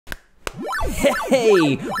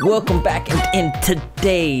Hey, welcome back in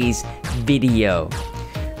today's video.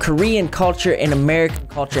 Korean culture and American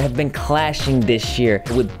culture have been clashing this year,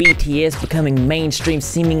 with BTS becoming mainstream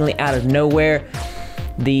seemingly out of nowhere,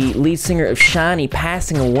 the lead singer of SHINee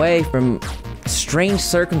passing away from strange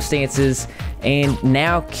circumstances, and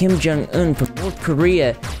now Kim Jong-un from North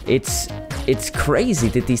Korea. It's crazy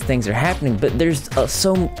that these things are happening, but there's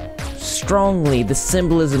so strongly the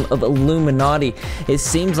symbolism of Illuminati. It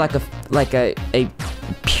seems like a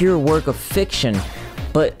pure work of fiction,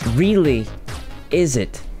 but really, is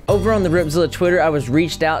it? Over on the Repzilla Twitter, I was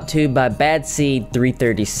reached out to by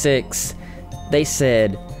BadSeed336. They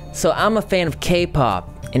said, so I'm a fan of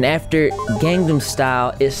K-pop, and after Gangnam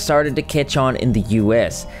Style, it started to catch on in the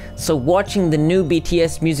US. So watching the new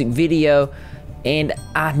BTS music video, and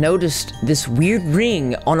I noticed this weird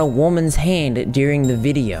ring on a woman's hand during the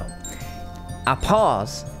video. I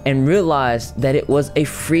paused and realized that it was a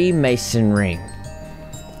Freemason ring.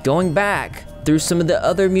 Going back through some of the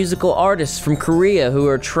other musical artists from Korea who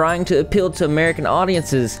are trying to appeal to American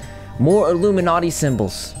audiences, more Illuminati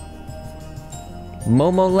symbols.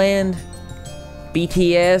 Momoland,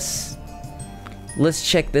 BTS, let's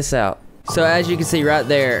check this out. So as you can see right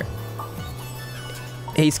there,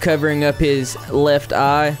 he's covering up his left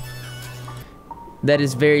eye. That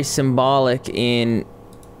is very symbolic in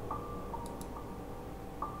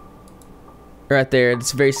right there.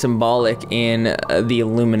 It's very symbolic in the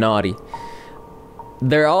Illuminati.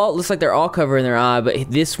 Looks like they're all covering their eye, but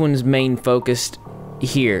this one's main focused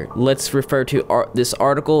here. Let's refer to this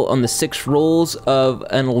article on the 6 rules of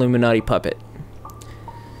an Illuminati puppet.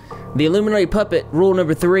 The Illuminati puppet, rule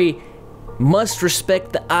number 3, must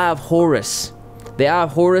respect the Eye of Horus. The Eye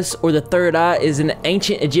of Horus, or the third eye, is an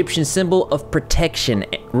ancient Egyptian symbol of protection,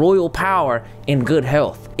 royal power, and good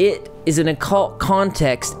health. It is an occult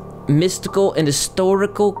context, mystical and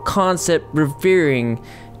historical concept referring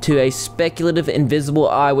to a speculative invisible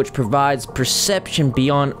eye which provides perception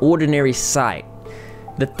beyond ordinary sight.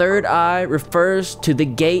 The third eye refers to the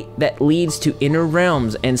gate that leads to inner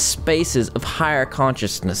realms and spaces of higher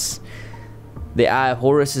consciousness. The Eye of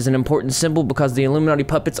Horus is an important symbol because the Illuminati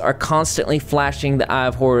puppets are constantly flashing the Eye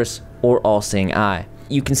of Horus, or all-seeing eye.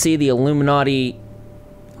 You can see the Illuminati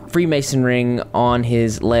Freemason ring on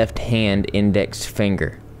his left hand index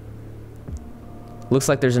finger. Looks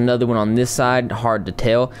like there's another one on this side, hard to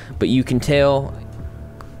tell, but you can tell,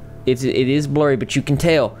 it is blurry, but you can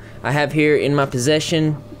tell. I have here in my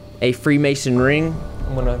possession a Freemason ring.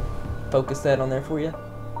 I'm gonna focus that on there for you.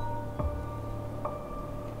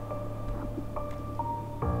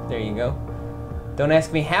 There you go. Don't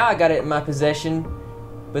ask me how I got it in my possession,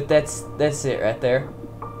 but that's it right there.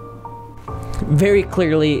 Very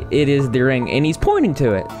clearly it is the ring, and he's pointing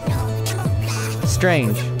to it.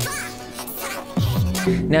 Strange.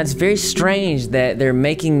 Now it's very strange that they're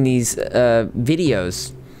making these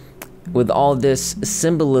videos with all this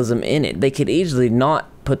symbolism in it. They could easily not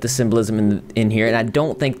put the symbolism in here, and I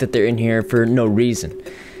don't think that they're in here for no reason.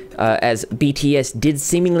 As BTS did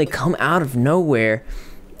seemingly come out of nowhere,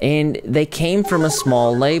 and they came from a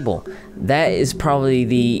small label. That is probably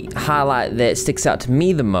the highlight that sticks out to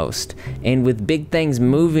me the most. And with big things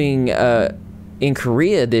moving in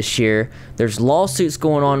Korea this year, there's lawsuits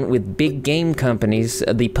going on with big game companies,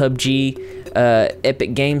 the PUBG,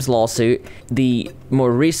 Epic Games lawsuit, the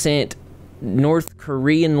more recent North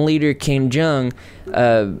Korean leader Kim Jong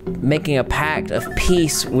making a pact of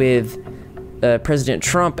peace with President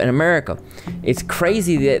Trump and America. It's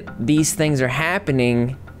crazy that these things are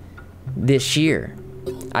happening this year.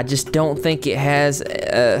 I just don't think it has,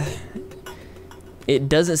 it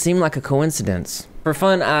doesn't seem like a coincidence. For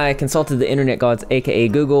fun, I consulted the internet gods, aka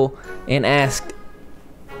Google, and asked,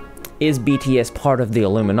 is BTS part of the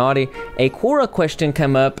Illuminati? A Quora question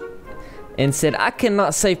came up and said, I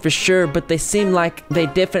cannot say for sure, but they seem like they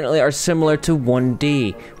definitely are similar to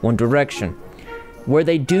 1D, One Direction, where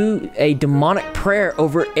they do a demonic prayer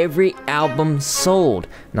over every album sold.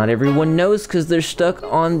 Not everyone knows because they're stuck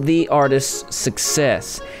on the artist's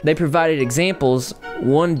success. They provided examples,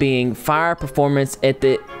 one being fire performance at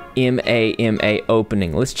the MEOWSONS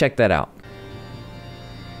opening. Let's check that out.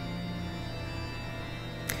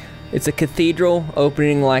 It's a cathedral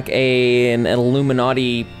opening like an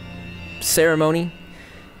Illuminati ceremony.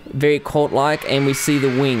 Very cult-like, and we see the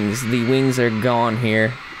wings. The wings are gone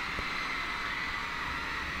here.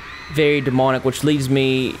 Very demonic, which leads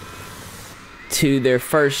me to their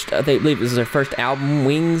first, I believe this is their first album,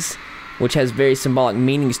 Wings, which has very symbolic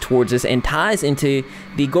meanings towards us and ties into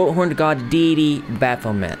the goat horned god deity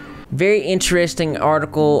Baphomet. Very interesting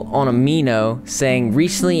article on Amino saying,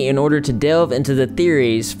 recently, in order to delve into the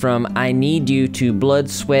theories from I Need You to Blood,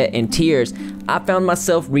 Sweat, and Tears, I found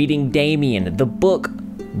myself reading Damien. The book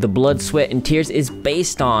The Blood, Sweat, and Tears is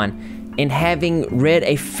based on, and having read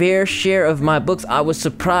a fair share of my books, I was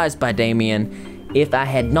surprised by Damien. If I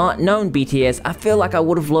had not known BTS, I feel like I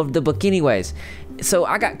would have loved the book anyways. So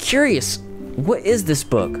I got curious, what is this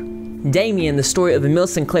book? Damien, the story of Emile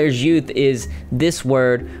Sinclair's youth, is this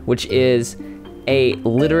word, which is a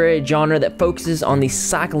literary genre that focuses on the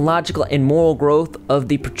psychological and moral growth of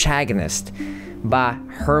the protagonist, by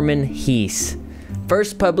Herman Hesse.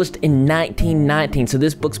 First published in 1919, so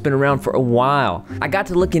this book's been around for a while. I got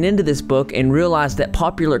to looking into this book and realized that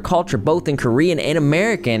popular culture, both in Korean and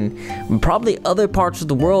American, and probably other parts of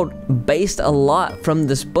the world, based a lot from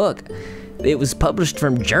this book. It was published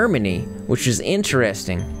from Germany, which is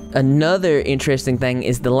interesting. Another interesting thing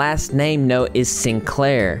is the last name note is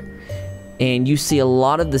Sinclair. And you see a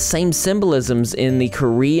lot of the same symbolisms in the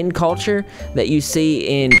Korean culture that you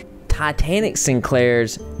see in Titanic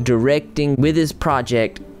Sinclair's directing with his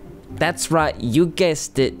project. That's right, you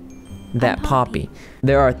guessed it, that Poppy.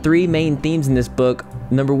 There are three main themes in this book.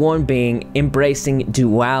 Number one being embracing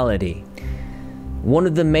duality. One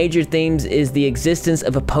of the major themes is the existence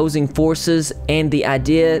of opposing forces and the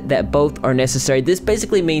idea that both are necessary. This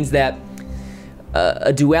basically means that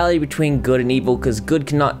a duality between good and evil, because good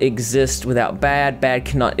cannot exist without bad, bad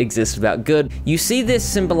cannot exist without good. You see this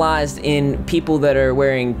symbolized in people that are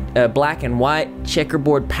wearing black and white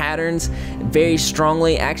checkerboard patterns very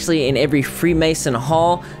strongly. Actually, in every Freemason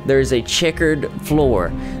hall, there's a checkered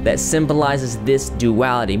floor that symbolizes this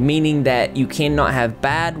duality, meaning that you cannot have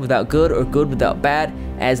bad without good or good without bad,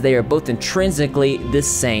 as they are both intrinsically the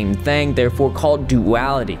same thing, therefore called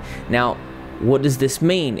duality. Now, what does this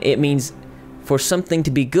mean? It means for something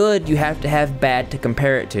to be good, you have to have bad to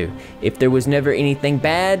compare it to. If there was never anything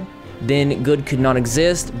bad, then good could not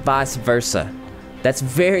exist, vice versa. That's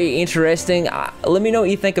very interesting. Let me know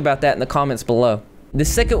what you think about that in the comments below. The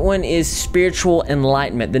second one is spiritual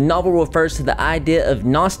enlightenment. The novel refers to the idea of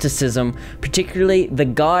Gnosticism, particularly the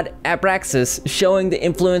god Abraxas, showing the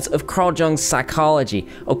influence of Carl Jung's psychology.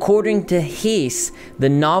 According to Hesse, the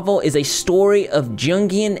novel is a story of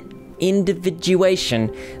Jungian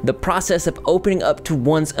individuation, the process of opening up to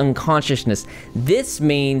one's unconsciousness. This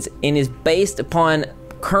means and is based upon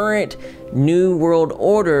current New World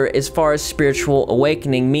Order as far as spiritual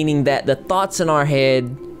awakening, meaning that the thoughts in our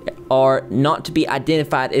head are not to be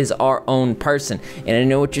identified as our own person. And I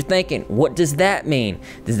know what you're thinking, what does that mean?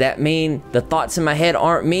 Does that mean the thoughts in my head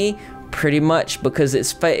aren't me? Pretty much, because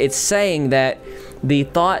it's saying that the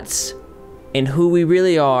thoughts and who we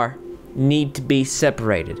really are need to be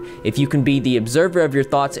separated. If you can be the observer of your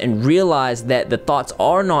thoughts and realize that the thoughts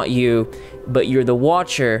are not you, but you're the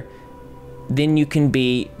watcher, then you can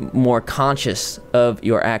be more conscious of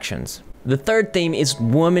your actions. The third theme is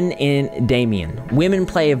woman in Damien. Women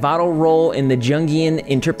play a vital role in the Jungian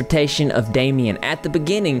interpretation of Damien. At the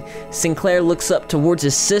beginning, Sinclair looks up towards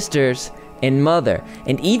his sisters and mother,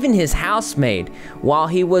 and even his housemaid. While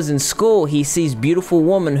he was in school, he sees beautiful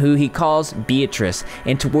woman who he calls Beatrice,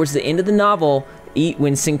 and towards the end of the novel,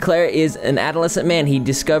 when Sinclair is an adolescent man, he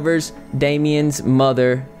discovers Damien's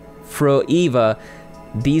mother, Fru Eva.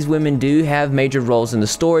 These women do have major roles in the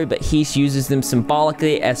story, but he uses them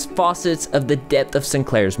symbolically as faucets of the depth of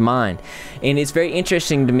Sinclair's mind. And it's very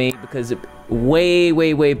interesting to me because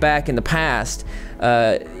way back in the past,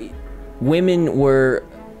 women were,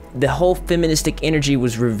 the whole feministic energy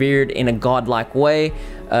was revered in a godlike way.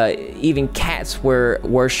 Even cats were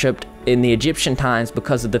worshipped in the Egyptian times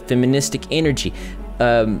because of the feministic energy.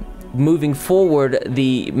 Moving forward,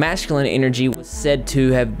 the masculine energy was said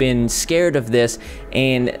to have been scared of this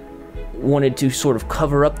and wanted to sort of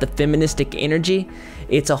cover up the feministic energy.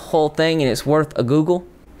 It's a whole thing and it's worth a Google.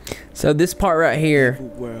 So this part right here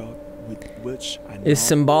is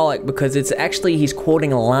symbolic because it's actually, he's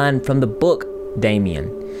quoting a line from the book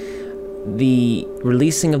Damien. The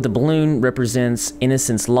releasing of the balloon represents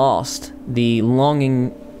innocence lost. The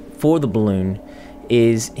longing for the balloon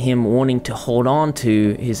is him wanting to hold on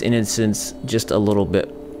to his innocence just a little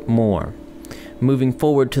bit more. Moving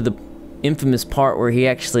forward to the infamous part where he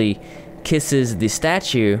actually kisses the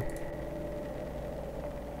statue,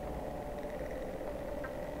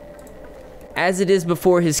 as it is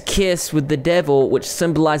before his kiss with the devil, which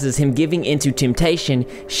symbolizes him giving into temptation,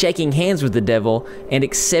 shaking hands with the devil, and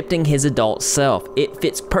accepting his adult self. It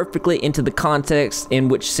fits perfectly into the context in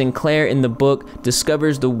which Sinclair in the book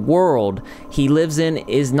discovers the world he lives in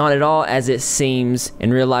is not at all as it seems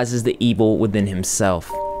and realizes the evil within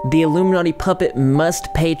himself. The Illuminati puppet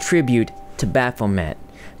must pay tribute to Baphomet.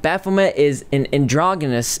 Baphomet is an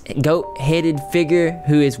androgynous, goat-headed figure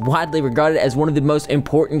who is widely regarded as one of the most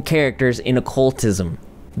important characters in occultism.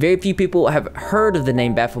 Very few people have heard of the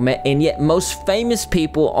name Baphomet, and yet most famous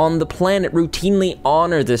people on the planet routinely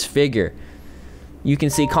honor this figure. You can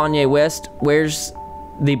see Kanye West wears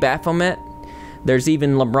the Baphomet. There's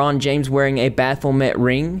even LeBron James wearing a Baphomet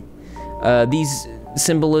ring. These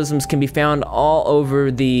symbolisms can be found all over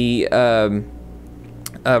the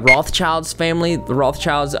Rothschilds family. The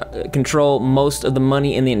Rothschilds control most of the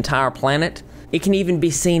money in the entire planet. It can even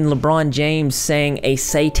be seen LeBron James saying a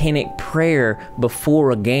satanic prayer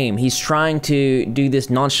before a game. He's trying to do this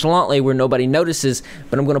nonchalantly where nobody notices,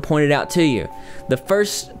 but I'm going to point it out to you. The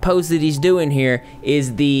first pose that he's doing here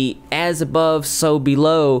is the as above, so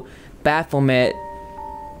below Baphomet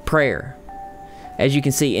prayer. As you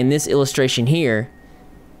can see in this illustration here,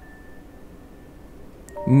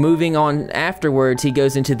 moving on afterwards, he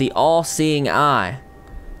goes into the all-seeing eye.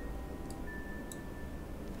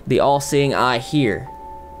 The all-seeing eye here.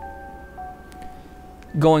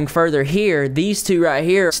 Going further here, these two right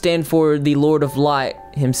here stand for the Lord of Light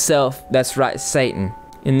himself. That's right, Satan.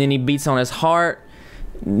 And then he beats on his heart,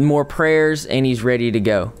 more prayers, and he's ready to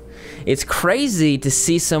go. It's crazy to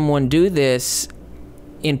see someone do this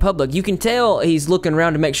in public. You can tell he's looking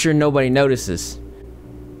around to make sure nobody notices.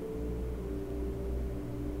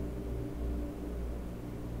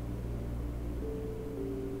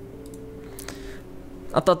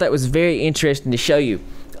 I thought that was very interesting to show you.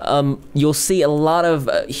 You'll see a lot of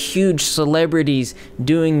huge celebrities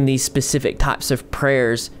doing these specific types of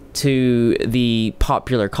prayers to the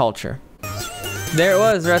popular culture. There it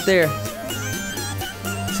was, right there.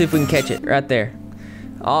 See if we can catch it, right there.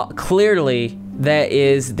 Clearly, that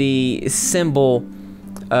is the symbol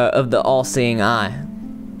of the all-seeing eye.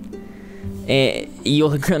 And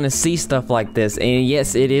you're gonna see stuff like this, and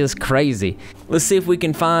yes, it is crazy. Let's see if we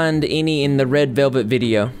can find any in the Red Velvet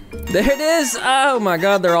video. There it is! Oh my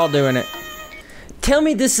god, they're all doing it. Tell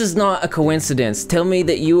me this is not a coincidence. Tell me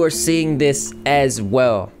that you are seeing this as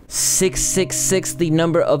well. 666, the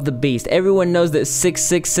number of the beast. Everyone knows that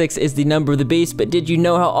 666 is the number of the beast, but did you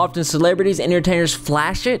know how often celebrities and entertainers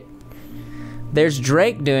flash it? There's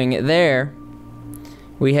Drake doing it there.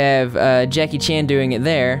 We have Jackie Chan doing it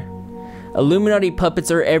there. Illuminati puppets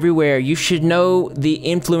are everywhere. You should know the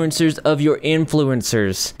influencers of your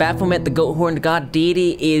influencers. Baphomet, the goat-horned god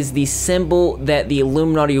deity, is the symbol that the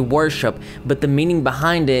Illuminati worship, but the meaning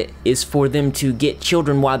behind it is for them to get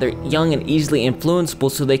children while they're young and easily influenceable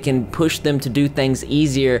so they can push them to do things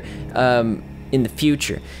easier in the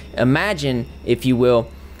future. Imagine, if you will,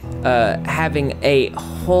 having a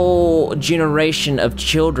whole generation of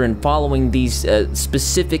children following these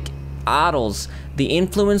specific idols. The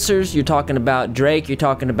influencers, you're talking about Drake, you're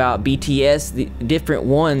talking about BTS, the different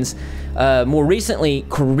ones. More recently,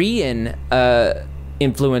 Korean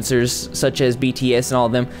influencers such as BTS and all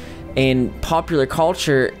of them. And popular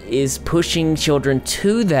culture is pushing children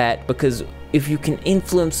to that, because if you can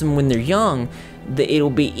influence them when they're young, it'll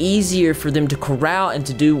be easier for them to corral and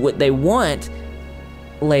to do what they want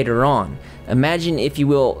later on. Imagine, if you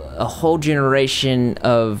will, a whole generation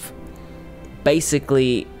of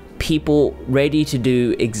basically people ready to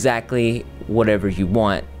do exactly whatever you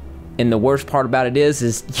want. And the worst part about it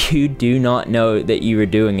is you do not know that you are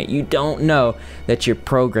doing it. You don't know that you're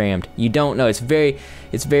programmed. You don't know. It's very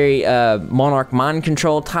monarch mind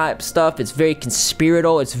control type stuff. It's very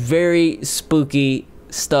conspiratorial. It's very spooky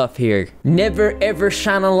stuff here. Never ever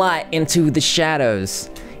shine a light into the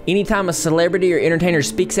shadows. Anytime a celebrity or entertainer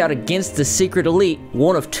speaks out against the secret elite,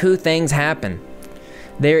 one of two things happen.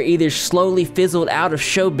 They're either slowly fizzled out of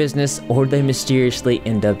show business, or they mysteriously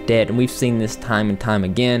end up dead. And we've seen this time and time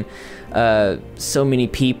again. So many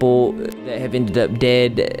people that have ended up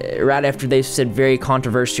dead right after they've said very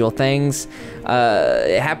controversial things.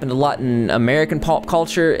 It happened a lot in American pop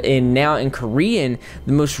culture, and now in Korean.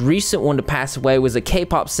 The most recent one to pass away was a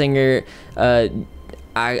K-pop singer.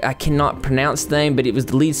 I cannot pronounce the name, but it was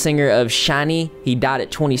the lead singer of SHINee. He died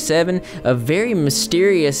at 27 of very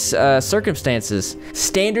mysterious circumstances.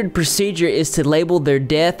 Standard procedure is to label their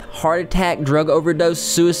death heart attack, drug overdose,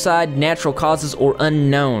 suicide, natural causes, or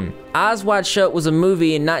unknown. Eyes Wide Shut was a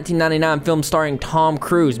movie in 1999 film starring Tom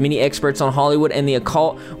Cruise. Many experts on Hollywood and the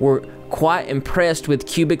occult were quite impressed with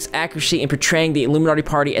Kubrick's accuracy in portraying the Illuminati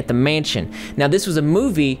party at the mansion. Now, this was a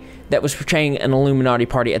movie that was portraying an Illuminati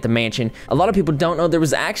party at the mansion. A lot of people don't know there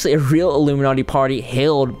was actually a real Illuminati party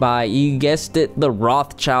held by, you guessed it, the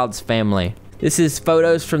Rothschilds family. This is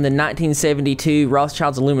photos from the 1972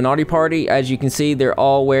 Rothschilds Illuminati party. As you can see, they're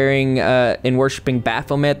all wearing and worshiping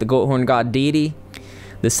Baphomet, the goat-horned god deity.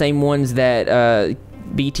 The same ones that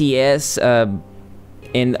BTS,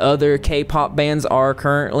 and other K-pop bands are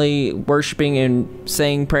currently worshiping and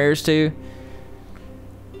saying prayers to.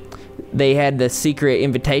 They had the secret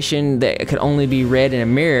invitation that could only be read in a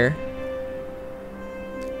mirror.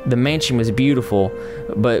 The mansion was beautiful,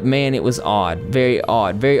 but man, it was odd. Very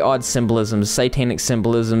odd symbolisms, satanic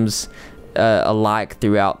symbolisms alike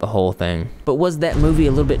throughout the whole thing. But was that movie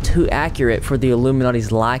a little bit too accurate for the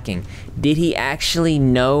Illuminati's liking? Did he actually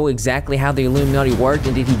know exactly how the Illuminati worked,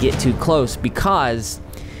 and did he get too close? Because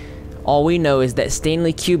all we know is that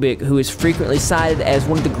Stanley Kubrick, who is frequently cited as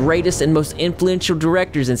one of the greatest and most influential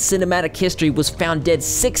directors in cinematic history, was found dead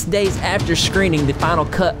 6 days after screening the final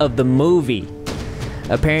cut of the movie.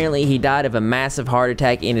 Apparently, he died of a massive heart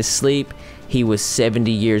attack in his sleep. He was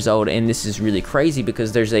 70 years old, and this is really crazy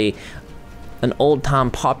because there's an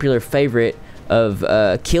old-time popular favorite of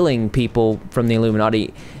killing people from the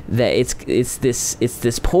Illuminati. That it's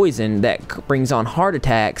this poison that brings on heart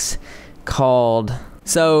attacks called.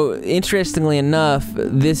 So, interestingly enough,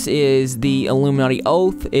 this is the Illuminati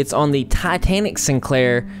Oath. It's on the Titanic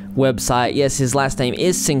Sinclair website. Yes, his last name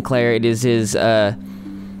is Sinclair. It is his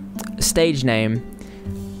stage name.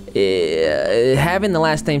 Having the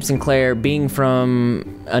last name Sinclair being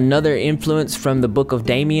from another influence from the Book of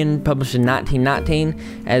Damien, published in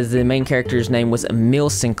 1919, as the main character's name was Emil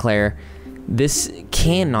Sinclair. This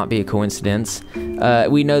cannot be a coincidence.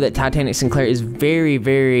 We know that Titanic Sinclair is very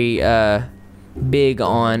big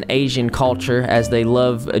on Asian culture, as they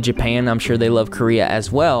love Japan. I'm sure they love Korea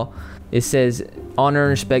as well. It says, honor and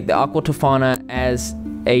respect the aqua tofana as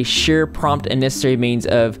a sure, prompt, and necessary means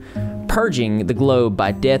of purging the globe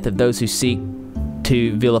by death of those who seek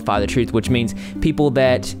to vilify the truth, which means people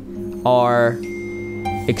that are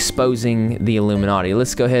exposing the Illuminati.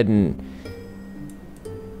 Let's go ahead and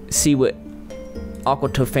see what aqua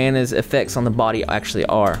tofana's effects on the body actually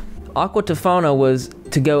are. Aqua tofana was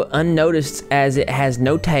to go unnoticed as it has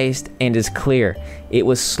no taste and is clear. It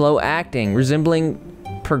was slow acting, resembling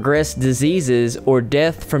progressed diseases or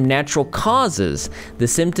death from natural causes. The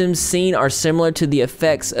symptoms seen are similar to the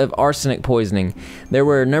effects of arsenic poisoning. There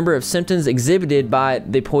were a number of symptoms exhibited by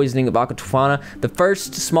the poisoning of aqua tofana. The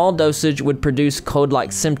first small dosage would produce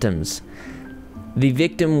cold-like symptoms. The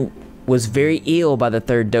victim was very ill by the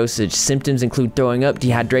third dosage. Symptoms include throwing up,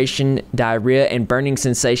 dehydration, diarrhea, and burning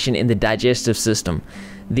sensation in the digestive system.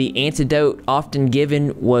 The antidote often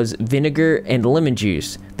given was vinegar and lemon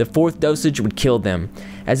juice. The fourth dosage would kill them.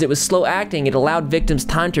 As it was slow acting, it allowed victims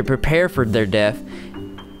time to prepare for their death,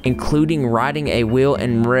 including writing a will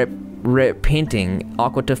and repenting.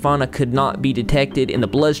 Aqua tofana could not be detected in the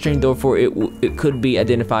bloodstream, therefore it could be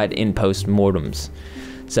identified in post-mortems.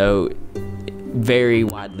 So, very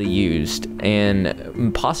widely used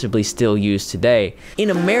and possibly still used today. In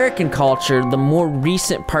American culture, the more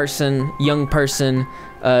recent young person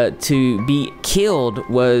to be killed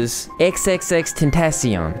was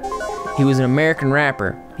XXXTentacion. He was an American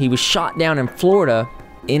rapper. He was shot down in Florida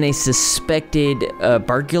in a suspected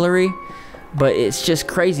burglary, but it's just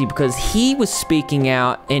crazy because he was speaking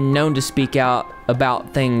out and known to speak out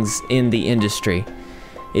about things in the industry.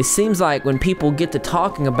 It seems like when people get to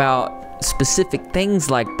talking about specific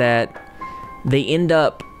things like that, they end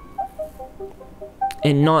up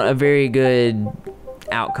in not a very good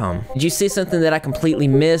outcome. Did you see something that I completely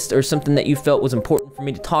missed, or something that you felt was important for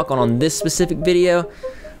me to talk on this specific video?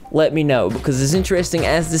 Let me know, because as interesting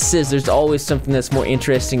as this is, there's always something that's more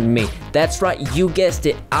interesting to me. That's right, you guessed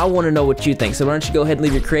it. I want to know what you think, so why don't you go ahead and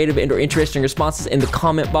leave your creative and or interesting responses in the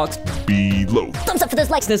comment box below. Thumbs up for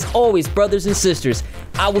those likes, and as always, brothers and sisters,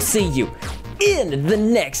 I will see you in the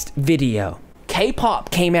next video.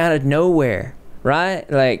 K-pop came out of nowhere, right?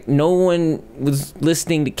 Like, no one was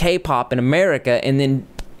listening to K-pop in America, and then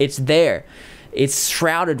it's there. It's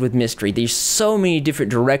shrouded with mystery. There's so many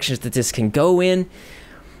different directions that this can go in.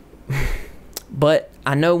 But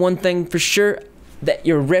I know one thing for sure, that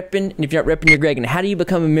you're repping, and if you're not repping, you're Greg. And how do you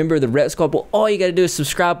become a member of the Rep Squad? Well, all you gotta do is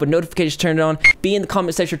subscribe with notifications turned on, be in the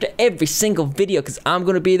comment section to every single video, because I'm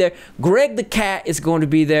gonna be there, Greg the Cat is going to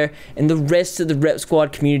be there, and the rest of the Rep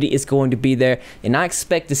Squad community is going to be there, and I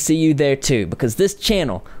expect to see you there too, because this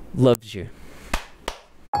channel loves you.